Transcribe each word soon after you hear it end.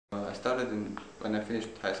I started when I finished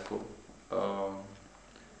high school. Um,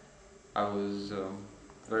 I was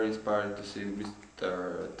very inspired to see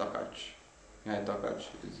Mr. Takac. Yeah, Takac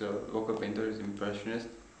is a local painter, he's impressionist,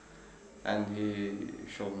 and he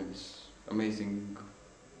showed me this amazing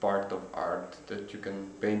part of art that you can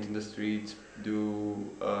paint in the streets,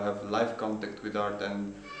 have live contact with art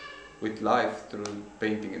and with life through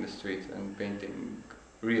painting in the street and painting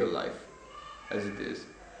real life as it is.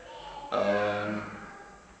 Um,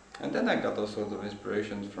 and then I got all sorts of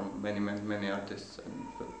inspirations from many artists.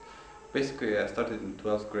 But basically, I started in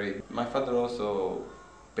 12th grade. My father also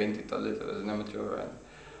painted a little as an amateur, and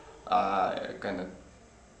I kind of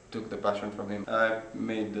took the passion from him. I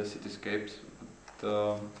made the cityscapes,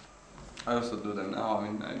 but I also do them now. I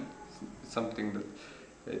mean, it's something that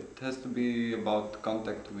it has to be about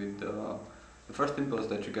contact with the first impulse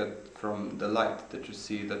that you get from the light that you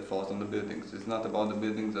see that falls on the buildings. It's not about the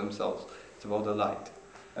buildings themselves, it's about the light.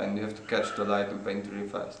 And you have to catch the light and paint really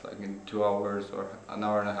fast, like in 2 hours or an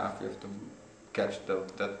hour and a half you have to catch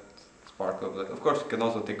that spark of light. Of course you can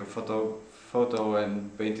also take a photo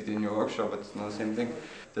and paint it in your workshop, but it's not the same thing.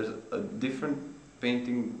 There's a different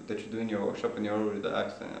painting that you do in your workshop and you're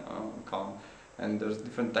relaxed and calm. And there's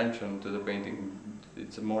different tension to the painting.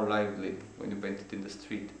 It's more lively when you paint it in the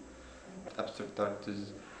street. Abstract art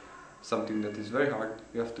is something that is very hard.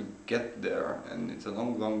 You have to get there, and it's a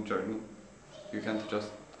long journey. You can't just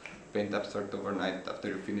paint abstract overnight after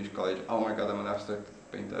you finish college. Oh my god, I'm an abstract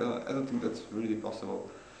painter. I don't think that's really possible.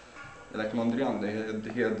 Like Mondrian,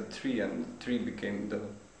 he had the tree, and the tree became the,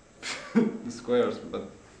 the squares, but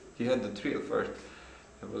he had the tree at first.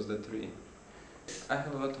 It was the tree. I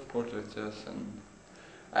have a lot of portraits, yes, and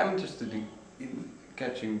I'm interested in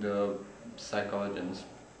catching the psychologies,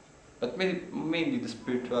 but mainly the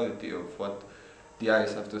spirituality of what the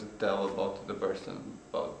eyes have to tell about the person,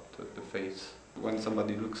 about the face. When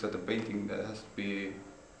somebody looks at a painting, he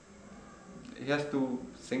has to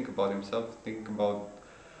think about himself, think about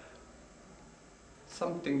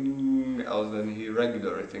something else than he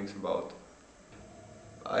regularly thinks about.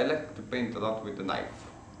 I like to paint a lot with the knife,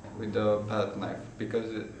 with the palette knife,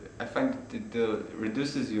 because I find it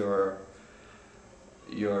reduces your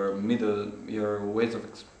ways of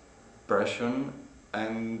expression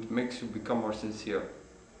and makes you become more sincere.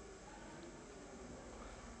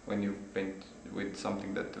 When you paint with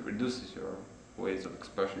something that reduces your ways of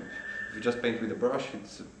expression. If you just paint with a brush,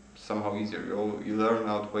 it's somehow easier. You learn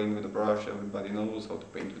how to paint with a brush, everybody knows how to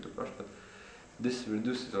paint with a brush, but this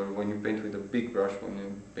reduces, or when you paint with a big brush, when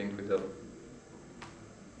you paint with a,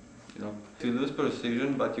 you lose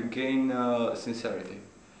precision, but you gain sincerity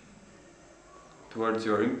towards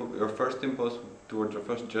your first impulse, towards your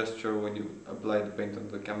first gesture when you apply the paint on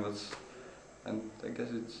the canvas. And I guess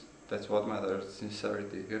that's what matters,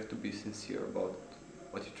 sincerity. You have to be sincere about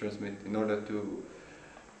what you transmit in order to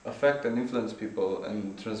affect and influence people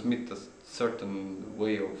and transmit a certain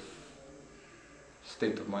way of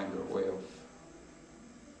state of mind or way of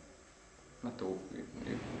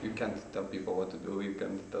you can't tell people what to do, you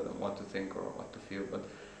can't tell them what to think or what to feel, but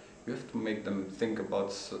you have to make them think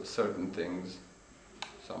about certain things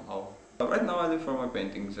somehow. Right now I live for my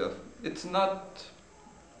paintings. It's not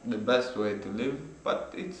the best way to live,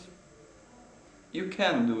 but you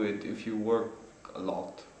can do it if you work a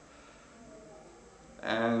lot.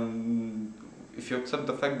 And if you accept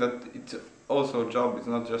the fact that it's also a job, it's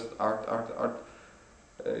not just art.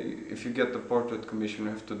 If you get the portrait commission,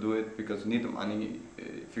 you have to do it because you need the money.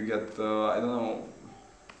 If you get, I don't know,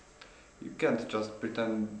 you can't just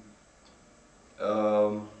pretend.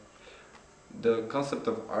 The concept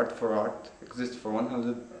of art for art exists for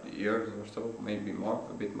 100 years or so, maybe more,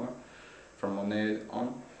 a bit more, from Monet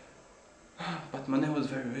on. But Monet was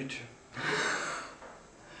very rich.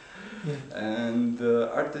 Yeah. And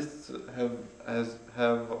artists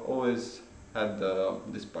have always had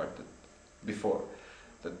this part before,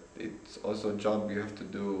 that it's also a job. You have to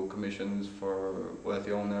do commissions for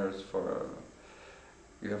wealthy owners,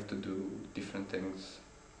 you have to do different things.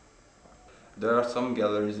 There are some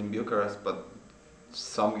galleries in Bucharest, but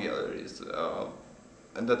some galleries,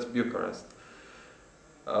 and that's Bucharest,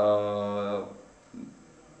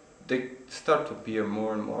 they start to appear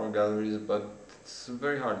more and more galleries, but it's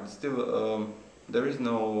very hard. It's still, there is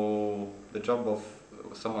the job of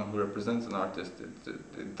someone who represents an artist,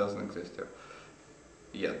 it doesn't exist here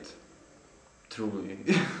yet, truly,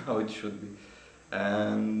 how it should be.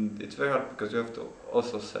 And it's very hard because you have to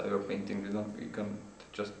also sell your paintings, you can't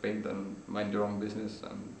just paint and mind your own business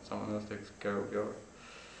and someone else takes care of your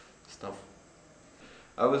stuff.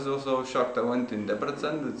 I was also shocked. I went in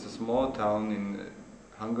Debrecen, it's a small town in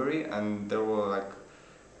Hungary, and there were like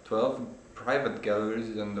 12 private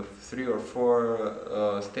galleries and of 3 or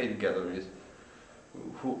 4 state galleries,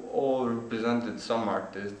 who all represented some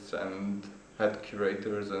artists and had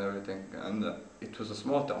curators and everything. And it was a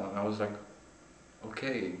small town. And I was like,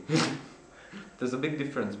 okay, there's a big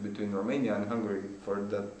difference between Romania and Hungary for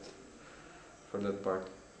that part.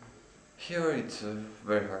 Here it's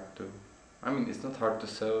very hard to. I mean, it's not hard to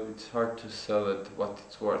sell. It's hard to sell at what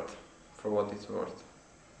it's worth, for what it's worth.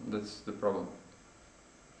 That's the problem.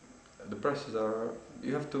 The prices are.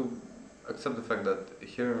 You have to accept the fact that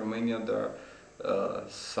here in Romania there are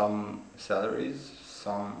some salaries,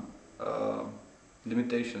 some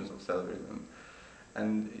limitations of salaries,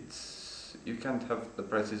 and you can't have the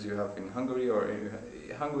prices you have in Hungary, or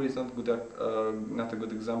Hungary is not a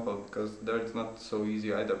good example because there it's not so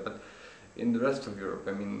easy either. But in the rest of Europe,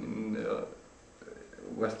 I mean,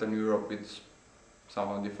 in Western Europe, it's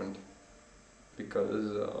somehow different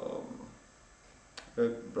because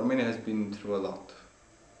Romania has been through a lot,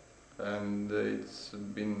 and it's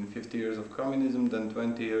been 50 years of communism, then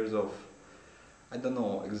 20 years of I don't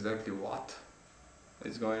know exactly what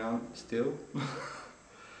is going on still.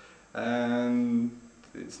 And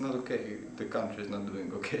it's not okay. The country is not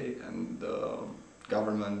doing okay, and the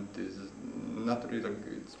government is not really.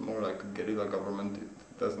 It's more like a guerrilla government.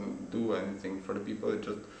 It doesn't do anything for the people. It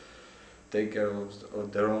just take care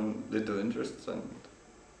of their own little interests, and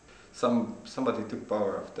somebody took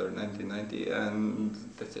power after 1990, and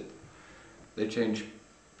that's it. They change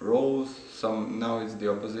roles. Now it's the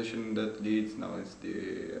opposition that leads. Now it's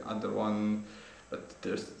the other one, but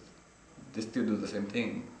they still do the same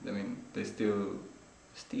thing. I mean, they still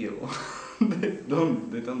steal. They don't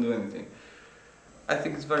do anything. I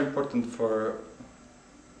think it's very important for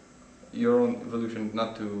your own evolution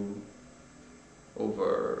not to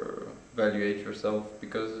overvaluate yourself,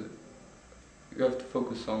 because you have to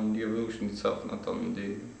focus on the evolution itself, not on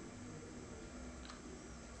the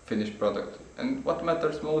finished product. And what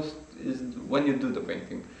matters most is when you do the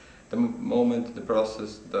painting, the moment, the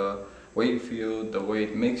process, the way you feel, the way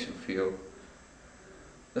it makes you feel.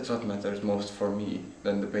 That's what matters most for me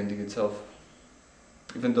than the painting itself.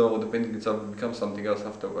 Even though the painting itself becomes something else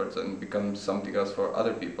afterwards and becomes something else for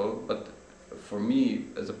other people, but for me,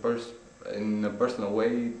 as a in a personal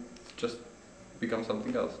way, it just becomes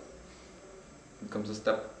something else. It becomes a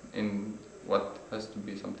step in what has to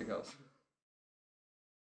be something else.